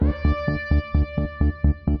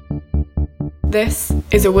This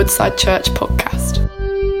is a Woodside Church podcast.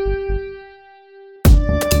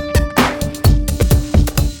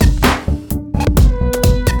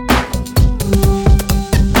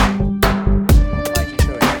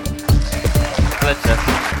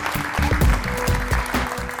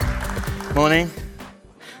 Morning.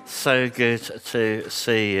 So good to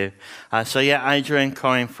see you. Adrian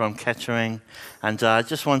Corin from Kettering, and I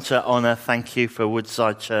just want to thank you for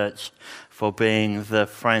Woodside Church for being the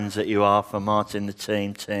friends that you are, for Martin, the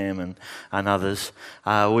team, Tim, and others.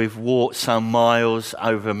 We've walked some miles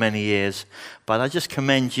over many years, but I just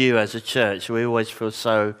commend you as a church. We always feel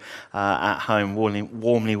so at home,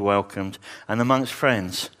 warmly welcomed, and amongst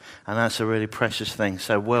friends. And that's a really precious thing.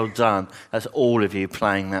 So well done. That's all of you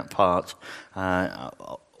playing that part,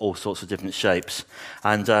 all sorts of different shapes.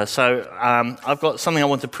 And I've got something I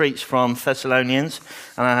want to preach from Thessalonians,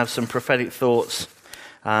 and I have some prophetic thoughts.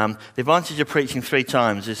 The advantage of preaching 3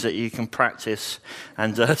 times is that you can practice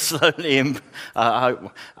and slowly, it's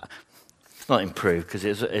not improve, because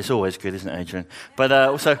it's always good, isn't it, Adrian?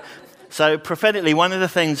 But So prophetically, one of the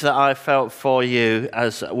things that I felt for you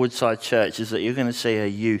as Woodside Church is that you're going to see a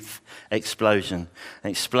youth explosion,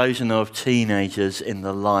 an explosion of teenagers in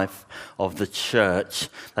the life of the church.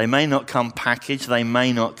 They may not come packaged, they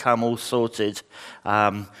may not come all sorted,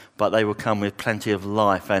 but they will come with plenty of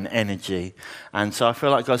life and energy. And so I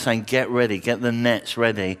feel like God's saying, get ready, get the nets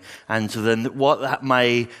ready. And then what that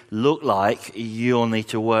may look like, you'll need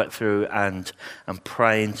to work through and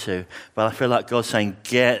pray into. But I feel like God's saying,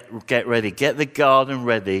 get ready, get the garden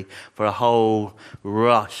ready for a whole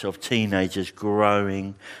rush of teenagers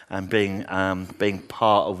growing and being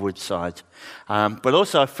part of Woodside. But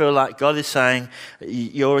also I feel like God is saying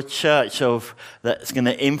you're a church that's going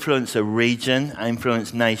to influence a region,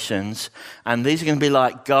 influence nations, and these are going to be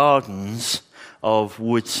like gardens of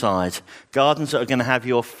Woodside. Gardens that are going to have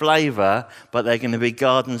your flavour, but they're going to be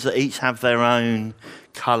gardens that each have their own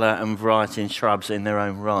colour and variety and shrubs in their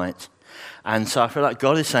own right. And so I feel like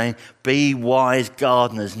God is saying, be wise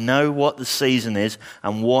gardeners. Know what the season is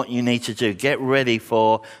and what you need to do. Get ready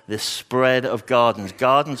for the spread of gardens.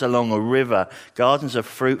 Gardens along a river. Gardens of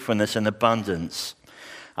fruitfulness and abundance.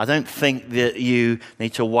 I don't think that you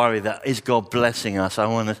need to worry that, is God blessing us?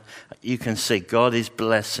 You can see God is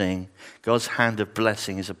blessing. God's hand of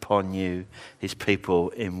blessing is upon you, his people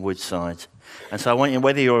in Woodside. And so I want you,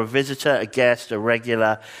 whether you're a visitor, a guest, a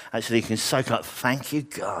regular, actually you can soak up, thank you,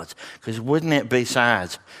 God. Because wouldn't it be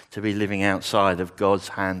sad to be living outside of God's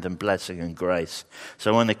hand and blessing and grace?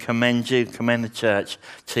 So I want to commend you, commend the church,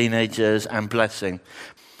 teenagers and blessing.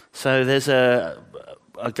 So there's a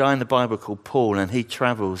guy in the Bible called Paul, and he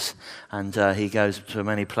travels and he goes to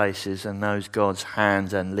many places and knows God's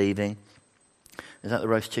hand and leading. Is that the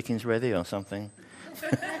roast chickens ready or something?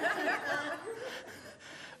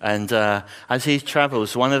 And as he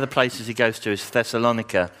travels, one of the places he goes to is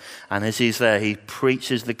Thessalonica. And as he's there, he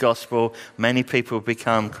preaches the gospel. Many people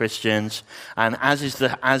become Christians. And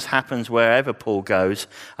as happens wherever Paul goes,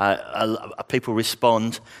 people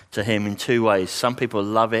respond to him in 2 ways. Some people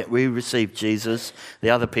love it. We receive Jesus. The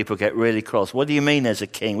other people get really cross. What do you mean there's a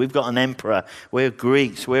king? We've got an emperor. We're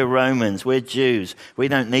Greeks. We're Romans. We're Jews. We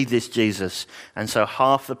don't need this Jesus. And so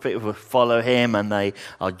half the people follow him, and they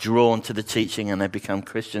are drawn to the teaching, and they become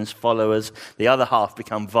Christians followers. The other half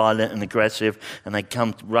become violent and aggressive, and they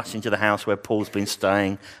come rushing to the house where Paul's been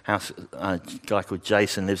staying. A guy called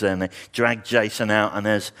Jason lives there, and they drag Jason out, and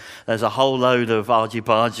there's a whole load of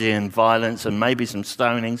argy-bargy and violence and maybe some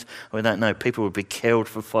stonings. We don't know. People would be killed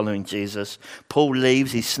for following Jesus. Paul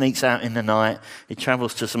leaves. He sneaks out in the night. He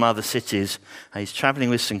travels to some other cities. He's traveling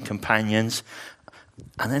with some companions,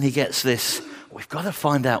 and then he gets this. We've got to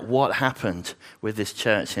find out what happened with this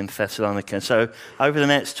church in Thessalonica. So over the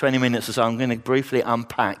next 20 minutes or so, I'm going to briefly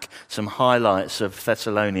unpack some highlights of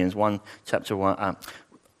Thessalonians, 1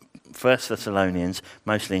 Thessalonians,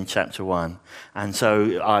 mostly in chapter 1. And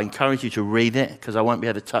so I encourage you to read it, because I won't be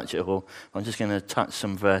able to touch it all. I'm just going to touch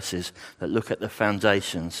some verses that look at the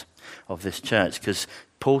foundations of this church, because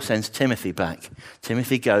Paul sends Timothy back.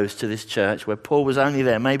 Timothy goes to this church where Paul was only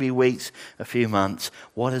there maybe weeks, a few months.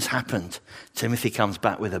 What has happened? Timothy comes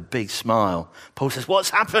back with a big smile. Paul says,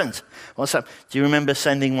 what's happened? What's up? Do you remember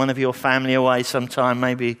sending one of your family away sometime?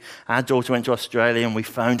 Maybe our daughter went to Australia and we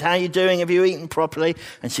phoned, how are you doing? Have you eaten properly?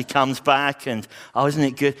 And she comes back and, oh, isn't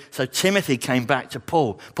it good? So Timothy came back to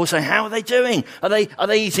Paul. Paul saying, how are they doing? Are they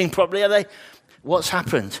eating properly? What's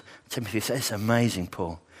happened? Timothy says, it's amazing,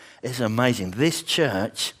 Paul. It's amazing. This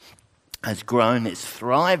church has grown. It's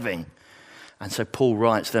thriving. And so Paul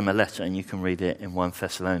writes them a letter, and you can read it in 1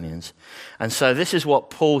 Thessalonians. And so this is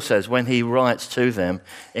what Paul says when he writes to them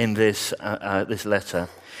in this letter.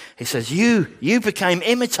 He says, you became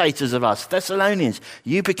imitators of us, Thessalonians.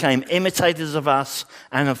 You became imitators of us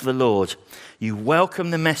and of the Lord. You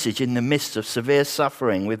welcomed the message in the midst of severe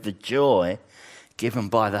suffering with the joy given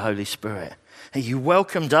by the Holy Spirit. You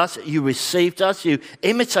welcomed us, you received us, you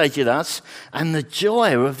imitated us, and the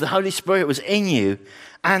joy of the Holy Spirit was in you.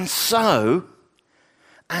 And so,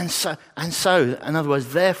 in other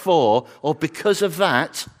words, therefore, or because of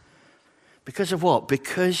that, because of what?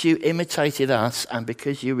 Because you imitated us and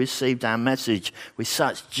because you received our message with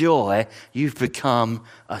such joy, you've become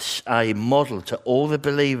a model to all the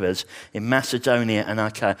believers in Macedonia and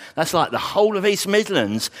Achaia. That's like the whole of East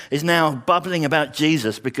Midlands is now bubbling about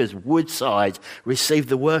Jesus because Woodside received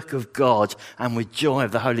the work of God and with joy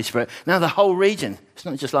of the Holy Spirit. Now the whole region, it's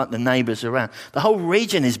not just like the neighbours around, the whole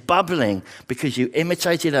region is bubbling because you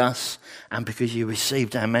imitated us and because you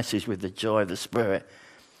received our message with the joy of the Spirit.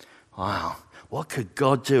 Wow, what could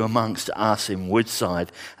God do amongst us in Woodside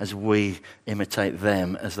as we imitate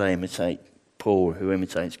them, as they imitate Paul, who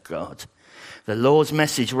imitates God? The Lord's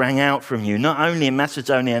message rang out from you, not only in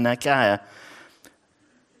Macedonia and Achaia.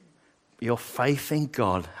 Your faith in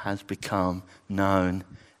God has become known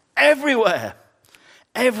everywhere.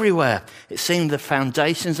 Everywhere. It seemed the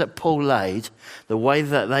foundations that Paul laid, the way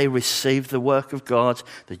that they received the work of God,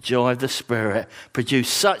 the joy of the Spirit,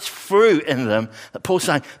 produced such fruit in them that Paul's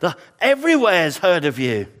saying, everywhere has heard of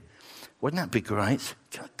you. Wouldn't that be great?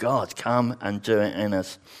 God, come and do it in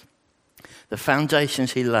us. The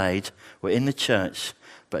foundations he laid were in the church,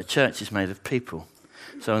 but a church is made of people.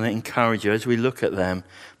 So I want to encourage you, as we look at them,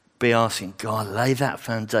 be asking, God, lay that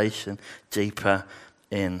foundation deeper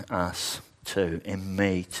in us too, in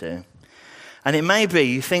me too. And it may be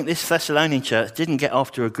you think this Thessalonian church didn't get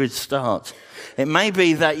off to a good start. It may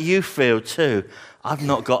be that you feel too, I've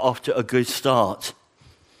not got off to a good start.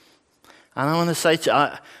 And I want to say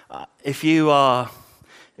to you, if you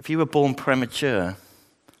were born premature,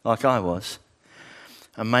 like I was,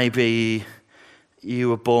 and maybe you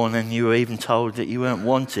were born and you were even told that you weren't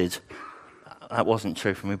wanted. That wasn't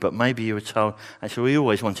true for me, but maybe you were told, actually, we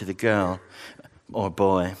always wanted a girl or a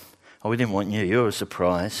boy. Oh, we didn't want you. You're a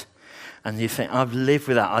surprise. And you think, I've lived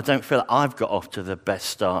with that. I don't feel like I've got off to the best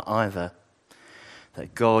start either.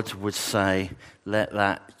 That God would say, let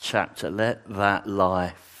that chapter, let that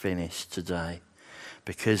lie finish today.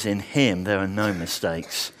 Because in him there are no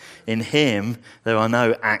mistakes. In him there are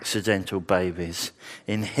no accidental babies.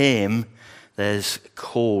 In him there's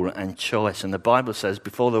call and choice. And the Bible says,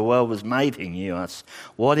 before the world was made, he knew us.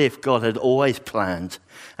 What if God had always planned,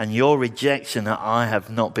 and your rejection that I have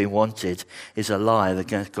not been wanted is a lie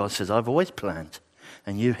that God says, I've always planned.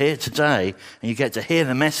 And you're here today, and you get to hear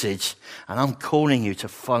the message, and I'm calling you to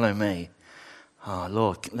follow me. Oh,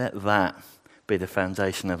 Lord, let that be the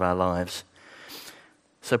foundation of our lives.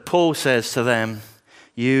 So Paul says to them,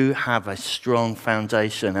 you have a strong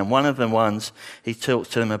foundation. And one of the ones he talks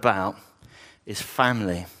to them about is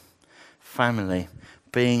family. Family.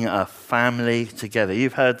 Being a family together.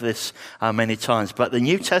 You've heard this many times, but the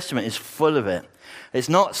New Testament is full of it. It's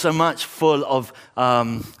not so much full of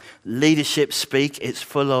leadership speak, it's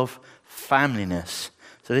full of familyness.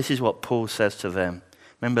 So this is what Paul says to them.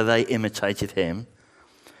 Remember, they imitated him.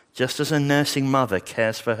 Just as a nursing mother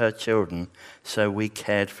cares for her children, so we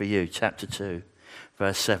cared for you. Chapter 2,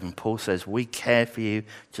 verse 7, Paul says, we cared for you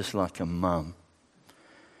just like a mum.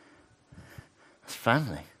 That's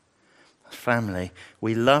family. That's family.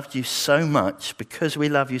 We loved you so much. Because we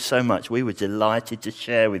love you so much, we were delighted to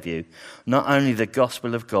share with you not only the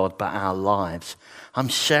gospel of God, but our lives. I'm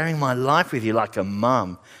sharing my life with you like a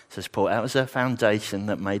mum, says Paul. That was a foundation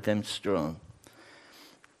that made them strong.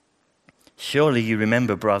 Surely you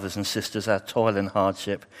remember, brothers and sisters, our toil and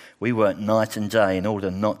hardship. We worked night and day in order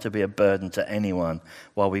not to be a burden to anyone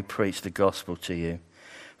while we preached the gospel to you.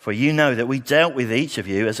 For you know that we dealt with each of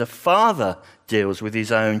you as a father deals with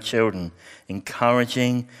his own children,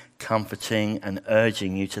 encouraging, comforting, and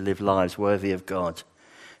urging you to live lives worthy of God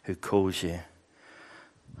who calls you.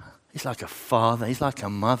 He's like a father. He's like a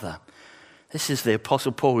mother. This is the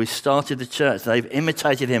Apostle Paul who started the church. They've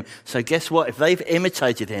imitated him. So guess what? If they've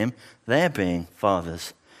imitated him, they're being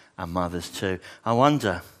fathers and mothers too. I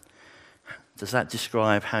wonder, does that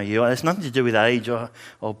describe how you are? It's nothing to do with age or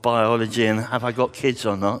biology and have I got kids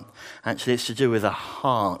or not. Actually, it's to do with a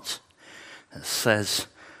heart that says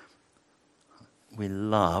we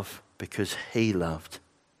love because he loved.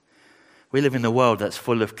 We live in a world that's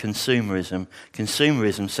full of consumerism.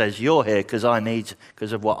 Consumerism says, you're here because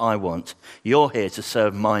of what I want. You're here to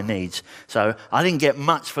serve my needs. So I didn't get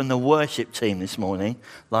much from the worship team this morning,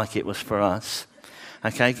 like it was for us.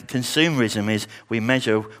 Okay, consumerism is we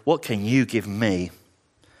measure, what can you give me?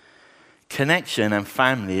 Connection and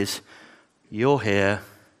family is, you're here.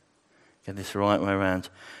 Get this the right way around.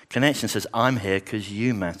 Connection says, I'm here because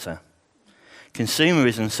you matter.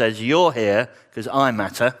 Consumerism says, you're here because I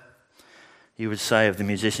matter. You would say of the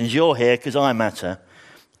musicians, you're here because I matter.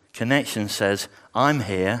 Connection says, I'm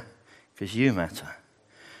here because you matter.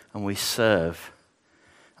 And we serve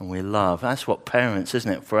and we love. That's what parents,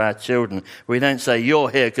 isn't it, for our children. We don't say, you're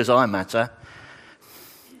here because I matter.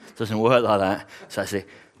 It doesn't work like that. So I say,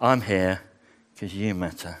 I'm here because you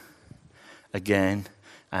matter. Again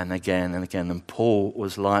and again and again. And Paul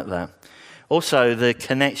was like that. Also, the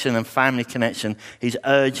connection and family connection, he's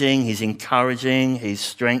urging, he's encouraging, he's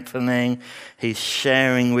strengthening, he's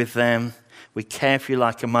sharing with them. We care for you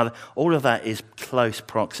like a mother. All of that is close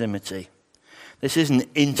proximity. This isn't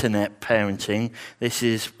internet parenting. This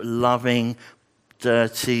is loving,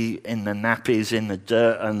 dirty, in the nappies, in the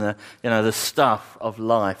dirt, and the stuff of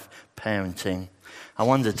life parenting. I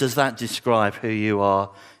wonder, does that describe who you are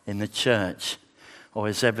in the church? Or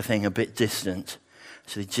is everything a bit distant?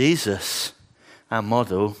 See, Jesus, our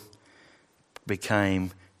model,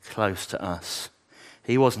 became close to us.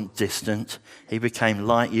 He wasn't distant. He became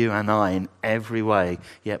like you and I in every way,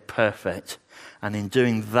 yet perfect. And in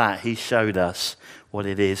doing that, he showed us what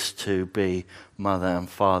it is to be mother and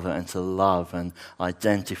father and to love and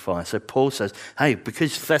identify. So Paul says, hey,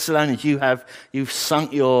 because Thessalonians, you've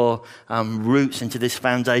sunk your roots into this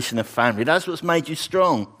foundation of family. That's what's made you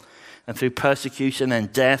strong. And through persecution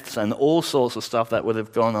and deaths and all sorts of stuff that would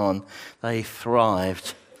have gone on, they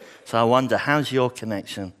thrived. So I wonder, how's your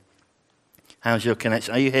connection? How's your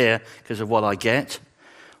connection? Are you here because of what I get?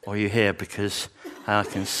 Or are you here because I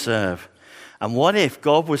can serve? And what if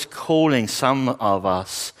God was calling some of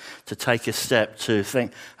us to take a step to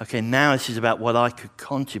think, okay, now this is about what I could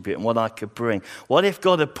contribute and what I could bring. What if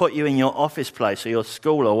God had put you in your office place or your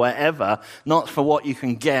school or wherever, not for what you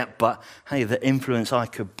can get, but, hey, the influence I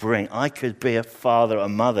could bring. I could be a father or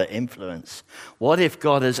mother influence. What if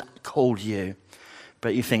God has called you,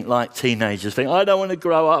 but you think like teenagers, I don't want to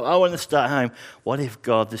grow up, I want to start home. What if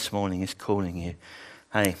God this morning is calling you?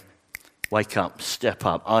 Hey, wake up, step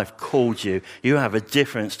up. I've called you. You have a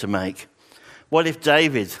difference to make. What if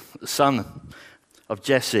David, the son of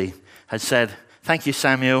Jesse, had said, thank you,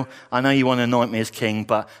 Samuel. I know you want to anoint me as king,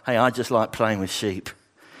 but hey, I just like playing with sheep.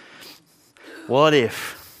 What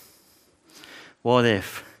if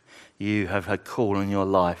you have a call in your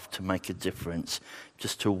life to make a difference,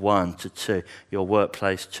 just to one, to two, your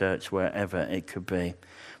workplace, church, wherever it could be?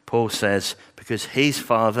 Paul says, because he's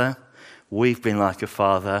father, we've been like a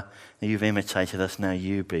father. You've imitated us, now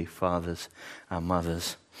you be fathers and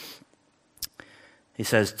mothers. He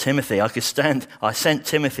says, Timothy, I sent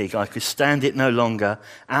Timothy, I could stand it no longer.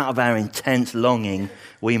 Out of our intense longing,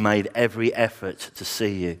 we made every effort to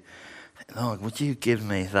see you. Lord, would you give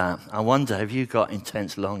me that? I wonder, have you got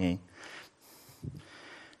intense longing?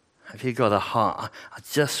 Have you got a heart? I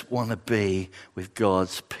just want to be with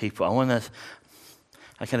God's people. I want to.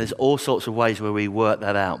 Okay, there's all sorts of ways where we work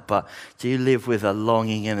that out, but do you live with a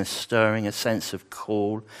longing and a stirring, a sense of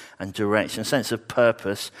call and direction, a sense of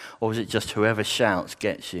purpose, or is it just whoever shouts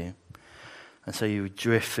gets you? And so you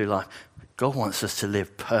drift through life. God wants us to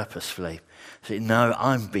live purposefully. So, no,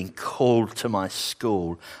 I'm being called to my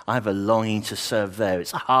school. I have a longing to serve there.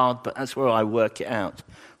 It's hard, but that's where I work it out,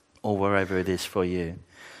 or wherever it is for you.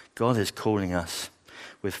 God is calling us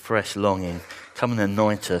with fresh longing. Come and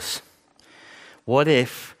anoint us. What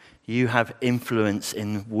if you have influence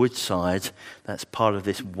in Woodside that's part of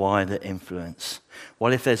this wider influence?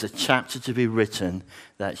 What if there's a chapter to be written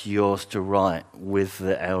that's yours to write with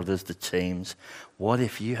the elders, the teams? What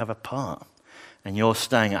if you have a part and you're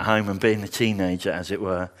staying at home and being a teenager, as it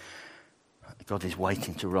were? God is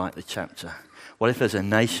waiting to write the chapter. What if there's a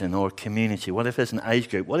nation or a community? What if there's an age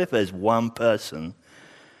group? What if there's one person?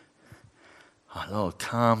 Oh, Lord,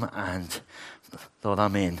 come and, Lord,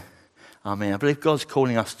 I'm in. I believe God's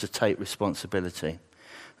calling us to take responsibility.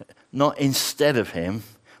 Not instead of him,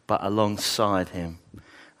 but alongside him. And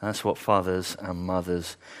that's what fathers and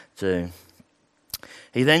mothers do.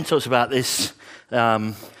 He then talks about this,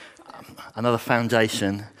 another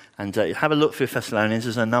foundation. And have a look through Thessalonians.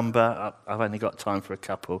 There's a number. I've only got time for a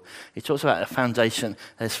couple. He talks about a foundation.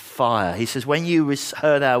 There's fire. He says, when you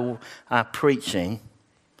heard our preaching,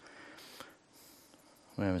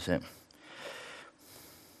 where was it?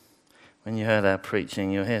 When you heard our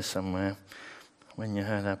preaching, you're here somewhere. When you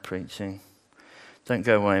heard our preaching. Don't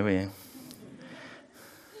go away, will you?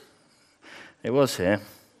 It was here.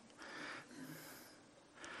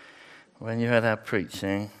 When you heard our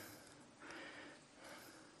preaching.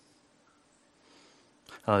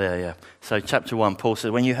 Oh, yeah. So chapter 1, Paul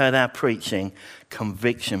says, when you heard our preaching,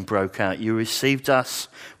 conviction broke out. You received us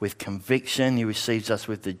with conviction. You received us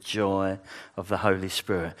with the joy of the Holy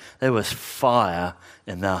Spirit. There was fire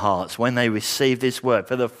in their hearts. When they received this word,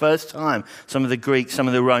 for the first time, some of the Greeks, some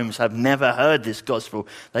of the Romans have never heard this gospel.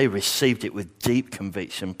 They received it with deep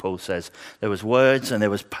conviction, Paul says. There was words and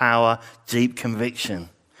there was power, deep conviction.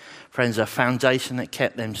 Friends, a foundation that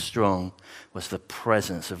kept them strong was the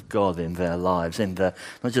presence of God in their lives, not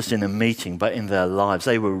just in a meeting, but in their lives.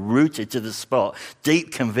 They were rooted to the spot,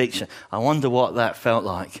 deep conviction. I wonder what that felt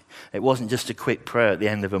like. It wasn't just a quick prayer at the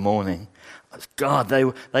end of a morning. God, there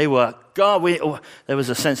was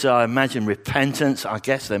a sense of, I imagine, repentance. I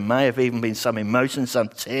guess there may have even been some emotion, some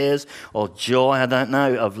tears or joy, I don't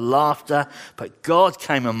know, of laughter. But God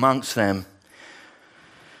came amongst them.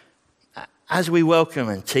 As we welcome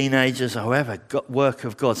in teenagers, however, work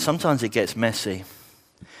of God, sometimes it gets messy.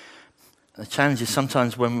 The challenge is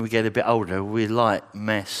sometimes when we get a bit older, we like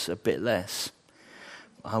mess a bit less.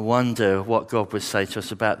 I wonder what God would say to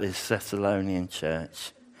us about this Thessalonian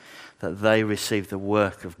church, that they received the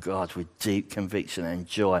work of God with deep conviction and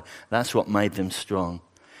joy. That's what made them strong.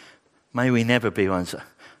 May we never be ones.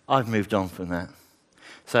 I've moved on from that.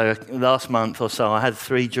 So last month or so, I had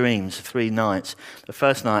 3 dreams, 3 nights. The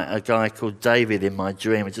first night, a guy called David in my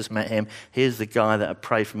dream, I just met him. Here's the guy that had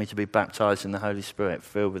prayed for me to be baptized in the Holy Spirit,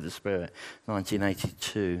 filled with the Spirit,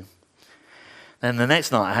 1982. Then the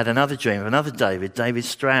next night, I had another dream of another David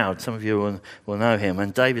Stroud. Some of you will know him.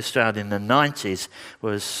 And David Stroud in the 90s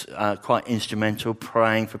was quite instrumental,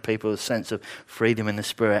 praying for people, a sense of freedom in the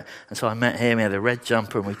Spirit. And so I met him. He had a red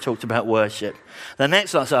jumper, and we talked about worship. The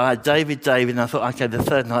next night, so I had David, and I thought, okay, the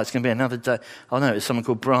third night's going to be another day. Oh, no, it was someone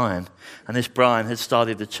called Brian. And this Brian had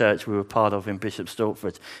started the church we were part of in Bishop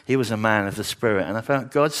Stortford. He was a man of the Spirit. And I felt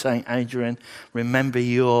God saying, Adrian, remember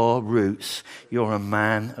your roots. You're a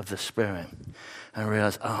man of the Spirit. And I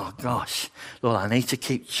realised, oh gosh, Lord, I need to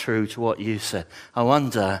keep true to what you said. I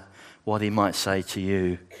wonder what he might say to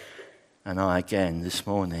you and I again this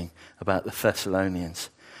morning about the Thessalonians.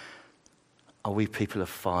 Are we people of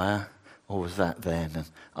fire, or was that then? And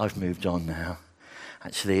I've moved on now.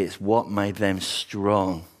 Actually, it's what made them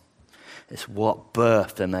strong. It's what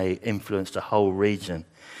birthed and they influenced a whole region.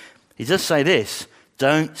 He does say this,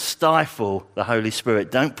 don't stifle the Holy Spirit.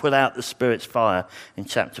 Don't put out the Spirit's fire. In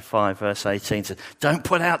chapter 5, verse 18, it says, don't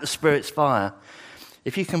put out the Spirit's fire.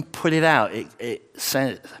 If you can put it out, it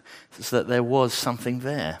says that there was something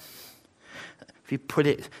there. If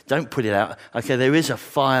you don't put it out. Okay, there is a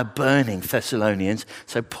fire burning, Thessalonians.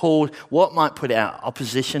 So Paul, what might put it out?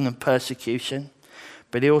 Opposition and persecution.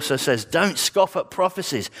 But he also says, don't scoff at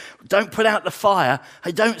prophecies. Don't put out the fire.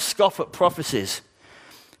 Hey, don't scoff at prophecies.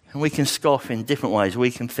 And we can scoff in different ways.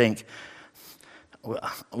 We can think, well,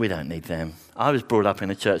 we don't need them. I was brought up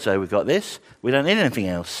in a church, so we got this. We don't need anything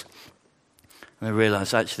else. And I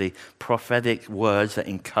realised actually prophetic words that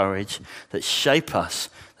encourage, that shape us.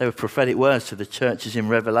 They were prophetic words to the churches in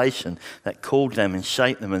Revelation that called them and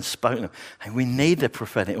shaped them and spoke them. And we need the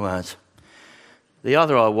prophetic words. The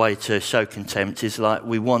other way to show contempt is like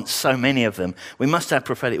we want so many of them. We must have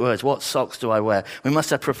prophetic words. What socks do I wear? We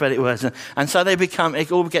must have prophetic words. And so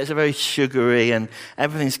it all gets very sugary and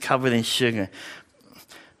everything's covered in sugar.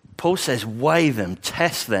 Paul says, weigh them,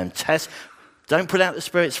 test them, Don't put out the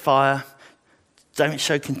Spirit's fire. Don't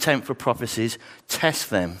show contempt for prophecies.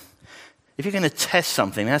 Test them. If you're going to test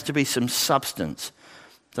something, there has to be some substance,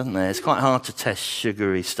 doesn't there? It's quite hard to test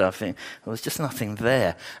sugary stuff. Well, there's just nothing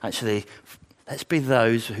there. Actually, let's be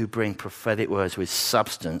those who bring prophetic words with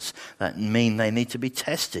substance that mean they need to be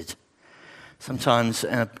tested. Sometimes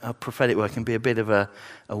a prophetic word can be a bit of a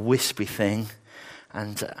wispy thing,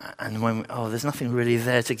 and when there's nothing really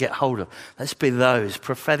there to get hold of. Let's be those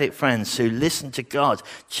prophetic friends who listen to God.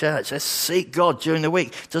 Church, let's seek God during the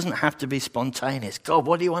week. It doesn't have to be spontaneous. God,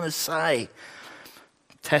 what do you want to say?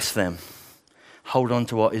 Test them. Hold on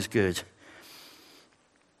to what is good.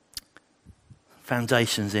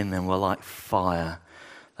 Foundations in them were like fire.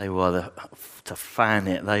 They were to fan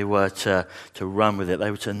it. They were to run with it. They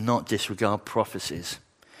were to not disregard prophecies.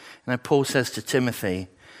 You know, Paul says to Timothy,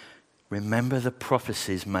 remember the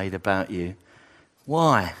prophecies made about you.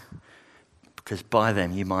 Why? Because by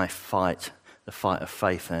them you might fight the fight of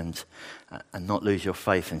faith and not lose your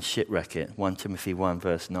faith and shipwreck it. 1 Timothy 1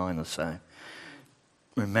 verse 9 or so.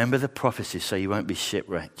 Remember the prophecies so you won't be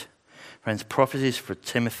shipwrecked. Friends, prophecies for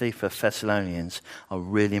Timothy, for Thessalonians are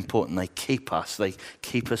really important. They keep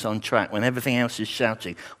us on track when everything else is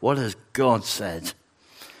shouting. What has God said?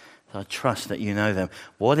 So I trust that you know them.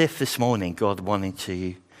 What if this morning God wanted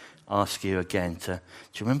to ask you again do you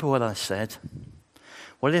remember what I said?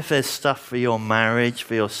 What if there's stuff for your marriage,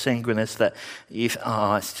 for your singleness that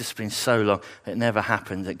it's just been so long, it never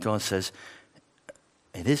happened, that God says,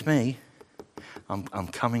 it is me. I'm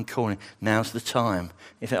coming calling. Now's the time.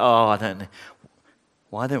 You think, I don't know.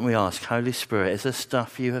 Why don't we ask, Holy Spirit, is there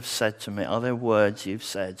stuff you have said to me? Are there words you've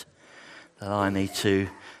said that I need to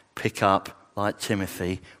pick up like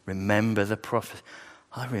Timothy? Remember the prophet.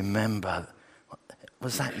 I remember.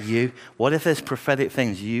 Was that you? What if there's prophetic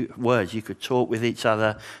things, words you could talk with each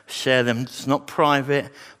other, share them? It's not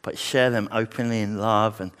private, but share them openly in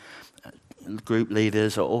love and group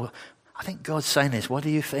leaders. I think God's saying this. What do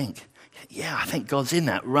you think? Yeah, I think God's in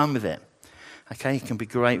that. Run with it. Okay, it can be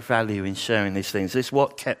great value in sharing these things. This is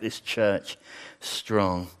what kept this church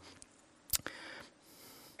strong.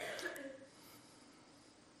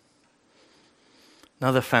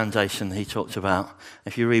 Another foundation he talks about,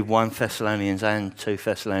 if you read 1 Thessalonians and 2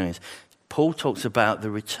 Thessalonians, Paul talks about the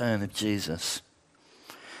return of Jesus.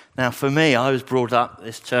 Now, for me, I was brought up at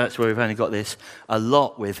this church where we've only got this a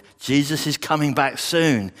lot with Jesus is coming back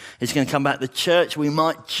soon. He's going to come back. The church, we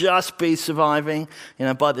might just be surviving,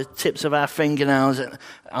 by the tips of our fingernails.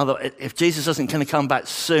 If Jesus isn't going to come back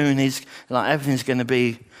soon, everything's going to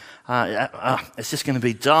be, it's just going to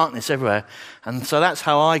be darkness everywhere. And so that's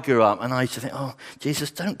how I grew up. And I used to think,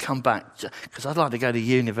 Jesus, don't come back, because I'd like to go to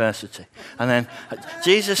university. And then,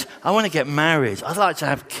 Jesus, I want to get married. I'd like to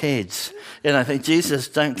have kids. I think, Jesus,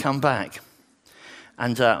 don't come back.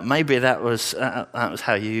 And maybe that was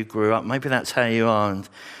how you grew up. Maybe that's how you are. And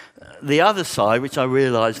the other side, which I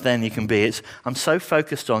realised then you can be, I'm so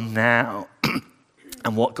focused on now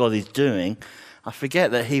and what God is doing, I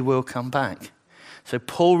forget that he will come back. So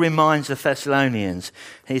Paul reminds the Thessalonians,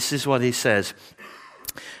 this is what he says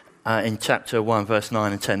in chapter 1, verse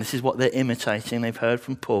 9 and 10. This is what they're imitating. They've heard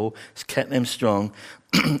from Paul. It's kept them strong.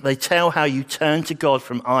 They tell how you turn to God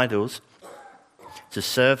from idols to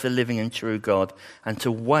serve the living and true God and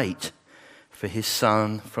to wait for his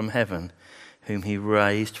Son from heaven, whom he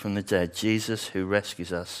raised from the dead, Jesus, who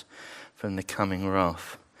rescues us from the coming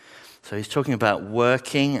wrath. So he's talking about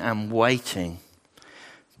working and waiting.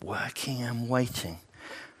 Working and waiting.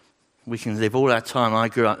 We can live all our time. I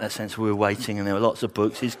grew up in that sense we were waiting, and there were lots of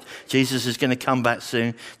books. Jesus is going to come back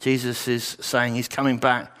soon. Jesus is saying he's coming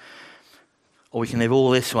back. Or we can live all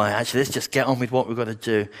this way. Actually, let's just get on with what we've got to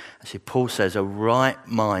do. Actually, Paul says a right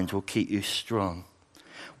mind will keep you strong.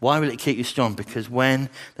 Why will it keep you strong? Because when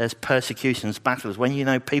there's persecutions, battles, when you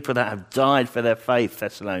know people that have died for their faith,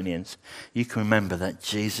 Thessalonians, you can remember that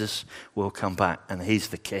Jesus will come back and he's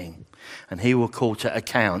the King. And he will call to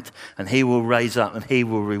account and he will raise up and he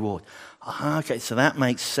will reward. Okay, so that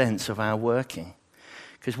makes sense of our working.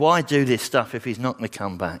 Because why do this stuff if he's not going to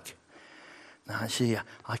come back? No, actually,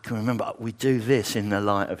 I can remember we do this in the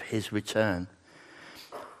light of his return.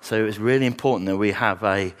 So it's really important that we have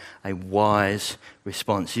a wise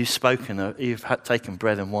response. You've taken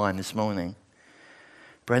bread and wine this morning.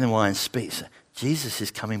 Bread and wine speaks. Jesus is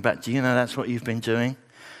coming back. Do you know that's what you've been doing?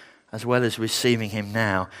 As well as receiving him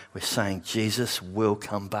now, we're saying Jesus will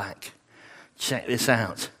come back. Check this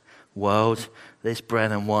out. World, this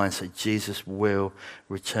bread and wine, so Jesus will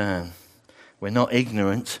return. We're not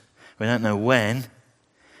ignorant. We don't know when.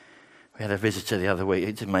 We had a visitor the other week.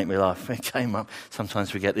 It did make me laugh. He came up.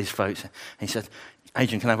 Sometimes we get these folks. And he said,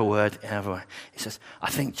 Adrian, can I have a word? Yeah, have a word. He says,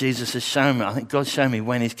 I think Jesus has shown me. I think God's shown me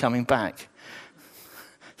when he's coming back.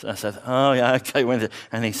 So I said, oh, yeah, okay. When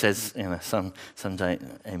and he says, some date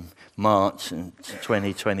in March in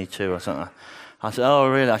 2022 or something. I said, oh,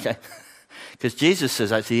 really? Okay. Because Jesus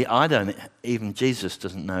says, actually, even Jesus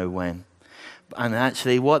doesn't know when. And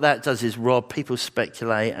actually what that does is people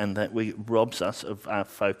speculate, and that robs us of our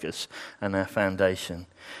focus and our foundation.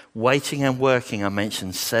 Waiting and working are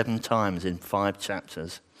mentioned 7 times in 5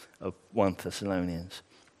 chapters of 1 Thessalonians.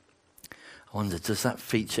 I wonder, does that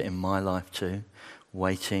feature in my life too?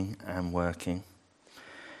 Waiting and working.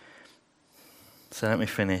 So let me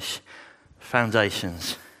finish.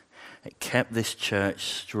 Foundations. It kept this church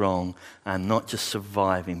strong and not just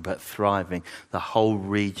surviving but thriving. The whole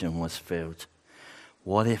region was filled.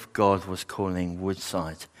 What if God was calling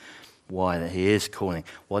Woodside? Why that he is calling?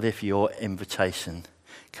 What if your invitation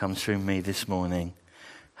comes through me this morning?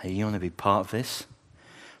 Hey, you want to be part of this?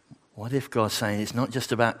 What if God's saying it's not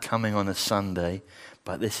just about coming on a Sunday,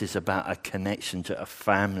 but this is about a connection to a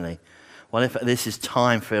family? What if this is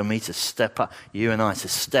time for me to step up, you and I, to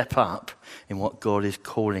step up in what God is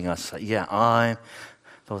calling us? Say, yeah,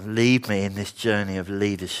 Lord, lead me in this journey of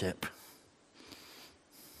leadership.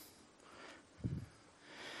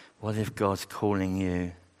 What if God's calling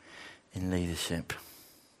you in leadership?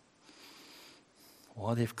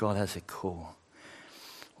 What if God has a call?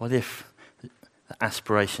 What if the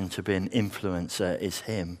aspiration to be an influencer is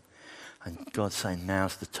Him? And God's saying,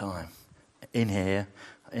 now's the time. In here,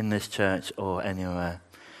 in this church or anywhere,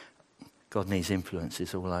 God needs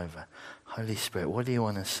influences all over. Holy Spirit, what do you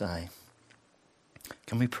want to say?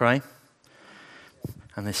 Can we pray?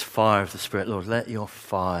 And this fire of the Spirit, Lord, let your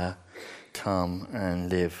fire come and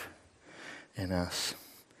live in us.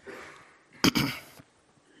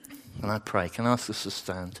 And I pray, can I ask us to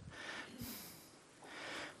stand?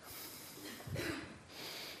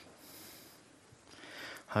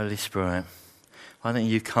 Holy Spirit, why don't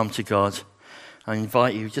you come to God? I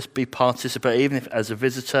invite you, just be participant, even if as a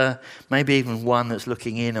visitor, maybe even one that's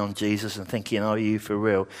looking in on Jesus and thinking, are you for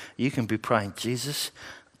real? You can be praying, Jesus,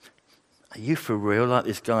 are you for real, like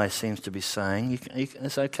this guy seems to be saying?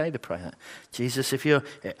 It's okay to pray that. Jesus,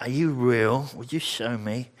 are you real? Would you show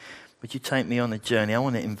me? Would you take me on a journey? I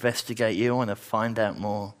want to investigate you. I want to find out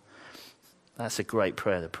more. That's a great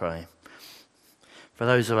prayer to pray. For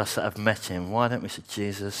those of us that have met him, why don't we say,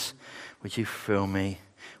 Jesus, would you fill me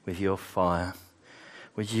with your fire?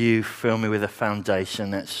 Would you fill me with a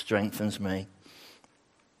foundation that strengthens me?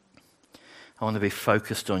 I want to be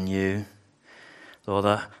focused on you. Lord,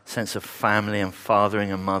 a sense of family and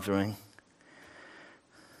fathering and mothering.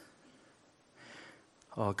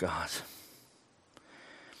 Oh God.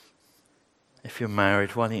 If you're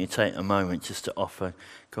married, why don't you take a moment just to offer,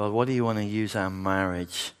 God, what do you want to use our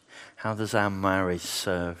marriage? How does our marriage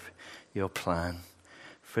serve your plan?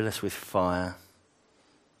 Fill us with fire.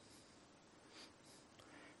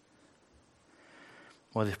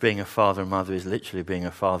 What if being a father and mother is literally being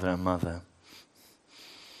a father and mother?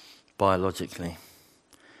 Biologically.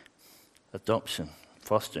 Adoption,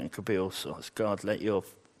 fostering, it could be all sorts. God, let your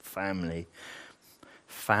familyness,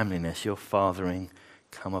 your fathering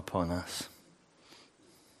come upon us.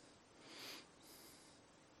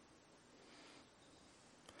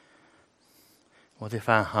 What if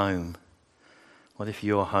our home, what if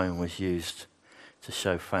your home was used to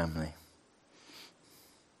show family?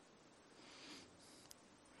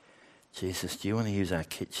 Jesus, do you want to use our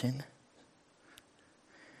kitchen?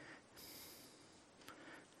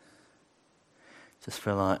 Just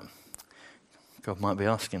feel like God might be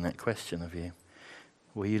asking that question of you.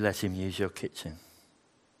 Will you let him use your kitchen?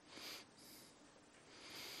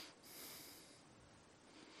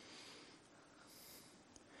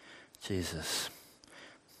 Jesus.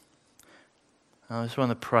 I just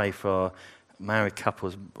want to pray for married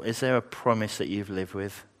couples. Is there a promise that you've lived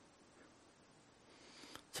with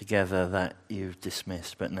together that you've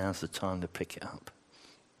dismissed, but now's the time to pick it up?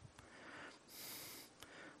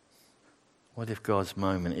 What if God's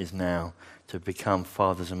moment is now to become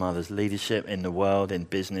fathers and mothers, leadership in the world, in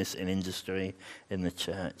business, in industry, in the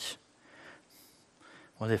church?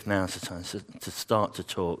 What if now's the time to start to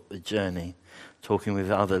talk, the journey, talking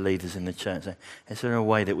with other leaders in the church? Is there a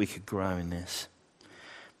way that we could grow in this?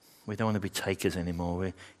 We don't want to be takers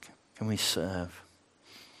anymore. Can we serve?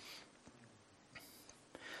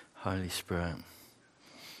 Holy Spirit,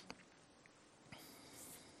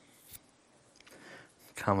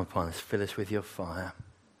 come upon us. Fill us with your fire.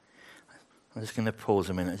 I'm just going to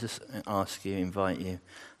pause a minute. Just ask you, invite you.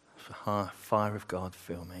 Fire of God,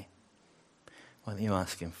 fill me. Why don't you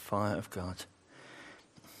ask him, fire of God,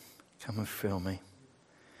 come and fill me.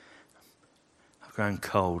 I've grown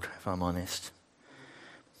cold, if I'm honest.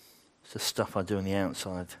 It's the stuff I do on the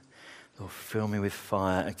outside. Lord, fill me with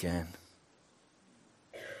fire again.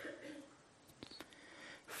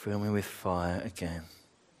 Fill me with fire again.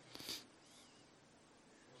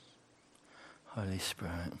 Holy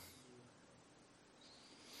Spirit,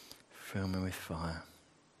 fill me with fire.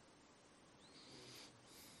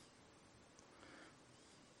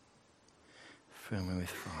 Fill me with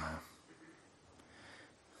fire.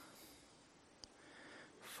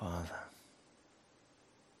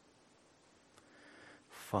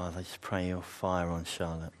 Father, I just pray your fire on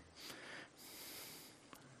Charlotte.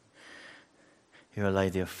 You're a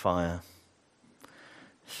lady of fire.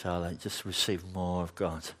 Charlotte, just receive more of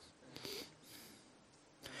God.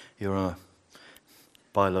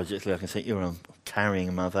 Biologically, I can say you're a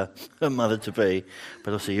carrying mother, a mother to be,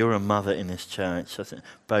 but also you're a mother in this church. I think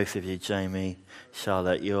both of you, Jamie,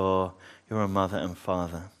 Charlotte, you're a mother and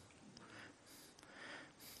father.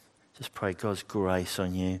 Just pray God's grace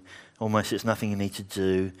on you. Almost it's nothing you need to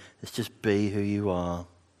do. It's just be who you are.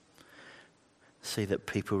 See that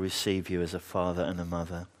people receive you as a father and a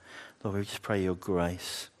mother. Lord, we just pray your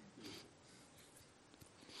grace.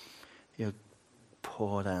 You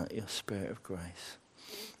poured out your Spirit of grace.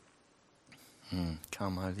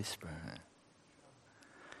 Come, Holy Spirit.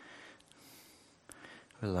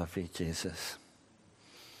 We love you, Jesus.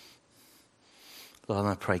 Lord,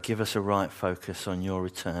 I pray, give us a right focus on your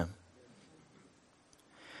return.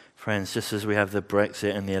 Friends, just as we have the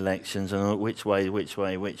Brexit and the elections and which way,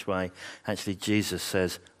 actually Jesus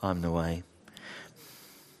says, I'm the way.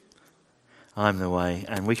 I'm the way.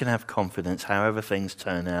 And we can have confidence, however things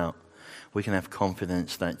turn out, we can have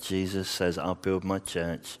confidence that Jesus says, I'll build my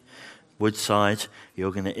church. Woodside,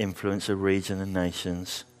 you're going to influence a region and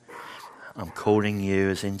nations. I'm calling you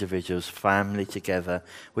as individuals, family together.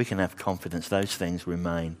 We can have confidence those things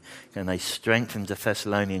remain. And they strengthen the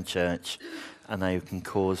Thessalonian church, and they can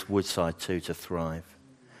cause Woodside too to thrive.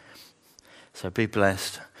 So be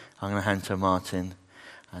blessed. I'm going to hand to Martin,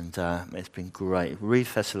 and it's been great. Read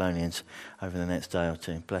Thessalonians over the next day or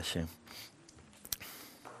two. Bless you.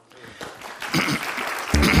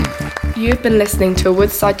 You've been listening to a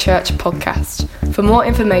Woodside Church podcast. For more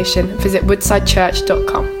information, visit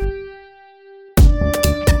woodsidechurch.com.